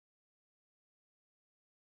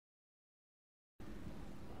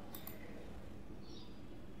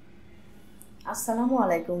আসসালামু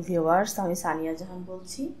আলাইকুম ভিউয়ার্স, আমি সানিয়া জাহান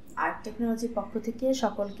বলছি। আর্ক টেকনোলজির পক্ষ থেকে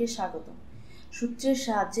সকলকে স্বাগত। সূত্রের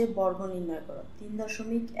সাহায্যে বর্গ নির্ণয় করো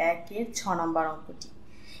 ৩.১-এর ৬ নম্বর অঙ্কটি।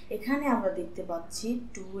 এখানে আমরা দেখতে পাচ্ছি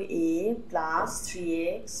 2a plus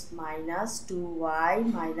 3x minus 2y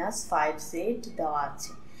minus 5z দেওয়া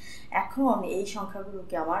আছে। এখন এই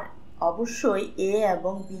সংখ্যাগুলোকে আমার অবশ্যই a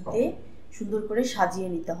এবং b তে সুন্দর করে সাজিয়ে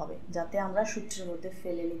নিতে হবে, যাতে আমরা সূত্রের মধ্যে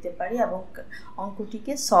ফেলে নিতে পারি এবং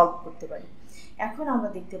অঙ্কটিকে সলভ করতে পারি। এখন আমরা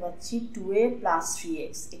দেখতে পাচ্ছি 2a প্লাস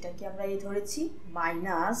 3x, এটাকে আমরা a ধরেছি,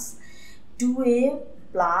 মাইনাস 2a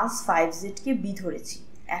প্লাস 5z কে b ধরেছি।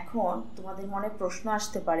 এখন তোমাদের মনে প্রশ্ন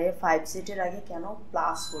আসতে পারে 5z এর আগে কেন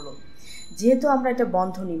প্লাস হলো। যেহেতু আমরা এটা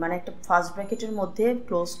বন্ধনী মানে একটা ফার্স্ট ব্র্যাকেটের মধ্যে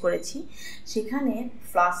ক্লোজ করেছি, সেখানে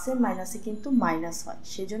প্লাসের মাইনাসে কিন্তু মাইনাস হয়,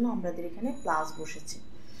 সেজন্য আমাদের এখানে প্লাস বসেছে।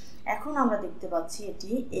 এখন আমরা দেখতে পাচ্ছি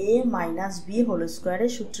এটি a মাইনাস b হোল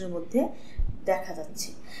স্কোয়ারের সূত্রের মধ্যে দেখা যাচ্ছে।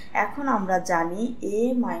 এখন আমরা জানি a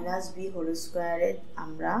মাইনাস b হোল স্কোয়ারে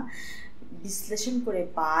আমরা বিশ্লেষণ করে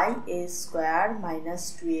পাই a square minus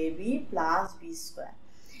 2ab plus b square.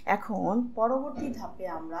 এখন পরবর্তী ধাপে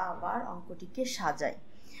আমরা আবার অঙ্কটিকে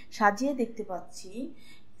সাজিয়ে দেখতে পাচ্ছি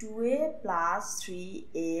 2a plus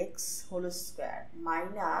 3x whole square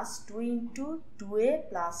minus 2 into 2a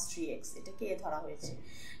plus 3x, এটাকে a ধরা হয়েছে,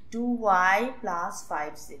 2y প্লাস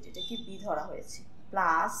 5z, এটাকে b ধরা হয়েছে,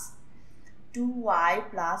 plus 2y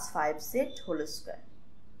plus 5z whole square.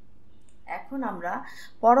 এখন আমরা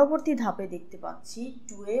পরবর্তী ধাপে দেখতে পাচ্ছি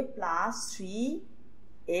 2a plus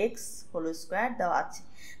 3x whole square দেওয়া আছে,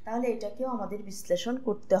 তাহলে এটাকেও আমাদের বিশ্লেষণ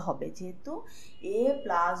করতে হবে, যেহেতু a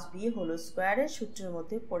প্লাস b হোল স্কোয়ারের সূত্রের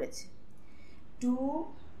মধ্যে পড়েছে।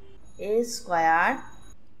 2a square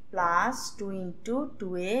plus 2 into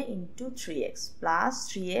 2a into 3x plus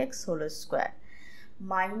 3x whole square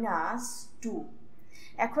minus 2।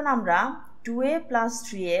 এখন আমরা 2a প্লাস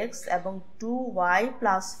 3x এবং 2y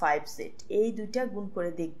প্লাস 5z এই দুইটা গুণ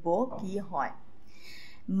করে দেখব কি হয়।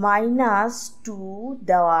 মাইনাস 2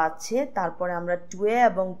 দেওয়া আছে, তারপরে আমরা 2a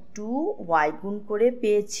এবং 2y গুণ করে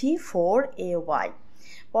পেয়েছি 4ay।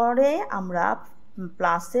 পরে আমরা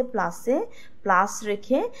প্লাসে প্লাসে প্লাস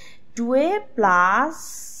রেখে 2a plus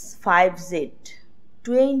 5z,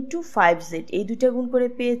 2a into 5z এই দুইটা গুণ করে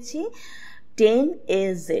পেয়েছি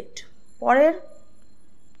 10az। পরের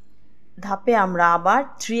ধাপে আমরা আবার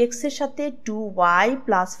 3x এর সাথে 2y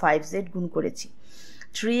প্লাস 5z গুণ করেছি।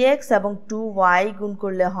 3x এবং 2y গুণ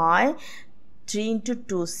করলে হয় 3 ইন্টু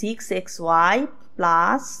 2 6xy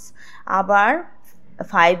প্লাস আবার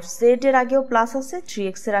 5z এর আগেও প্লাস আছে,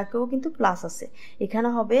 3x এর আগেও কিন্তু প্লাস আছে, এখানে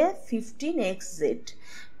হবে 15xz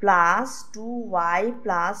plus 2y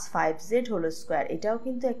plus 5z whole square. এটাও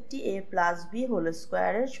কিন্তু একটি a প্লাস b হোল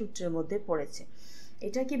স্কোয়ারের সূত্রের মধ্যে পড়েছে।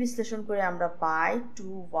 এটাকে বিশ্লেষণ করে আমরা পাই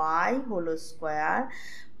 2y whole square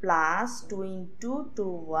plus 2 into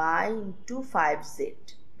 2y into 5z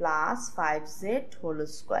plus 5z whole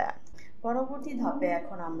square. পরবর্তী ধাপে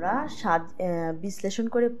এখন আমরা বিশ্লেষণ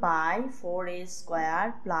করে পাই 4a square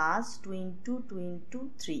plus 2 into 2 into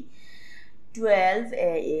 3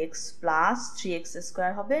 12ax plus 3x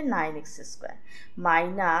square হবে 9x স্কোয়ার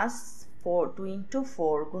মাইনাস 2 ইন্টু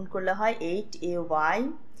 4 গুণ করলে হয় 8ay,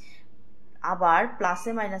 আবার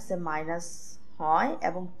প্লাসে মাইনাসে মাইনাস হয়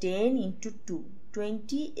এবং 10 ইন্টু 2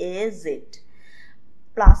 20az,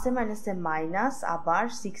 প্লাসে মাইনাসে মাইনাস, আবার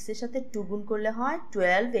 6 এর সাথে 2 গুণ করলে হয়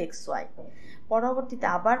 12xy। পরবর্তীতে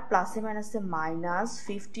আবার প্লাসে মাইনাসে minus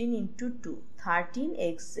 15 into 2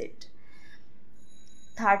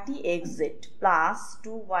 30xz plus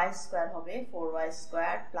 2y square হবে 4y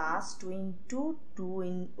square plus 2 into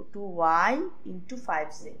 2y into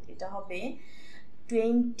 5z, এটা হবে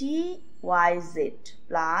 20yz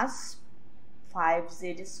প্লাস 5z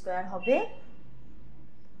স্কোয়ার হবে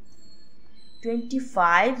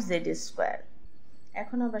 25z স্কোয়ার।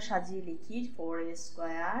 এখন আমরা সাজিয়ে লিখি 4a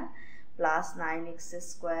square plus 9x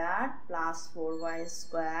square plus 4y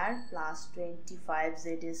square plus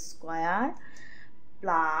 25z square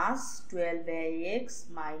plus 12ax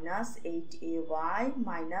minus 8ay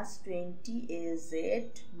minus 20az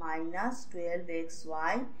minus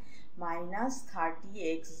 12xy minus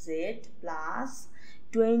 30xz plus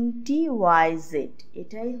 20yz।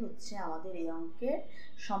 এটাই হচ্ছে আমাদের এই অঙ্কের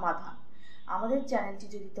সমাধান। আমাদের চ্যানেলটি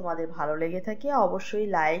যদি তোমাদের ভালো লেগে থাকে অবশ্যই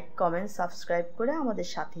লাইক, কমেন্ট, সাবস্ক্রাইব করে আমাদের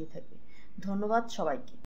সাথেই থাকবে। ধন্যবাদ সবাইকে।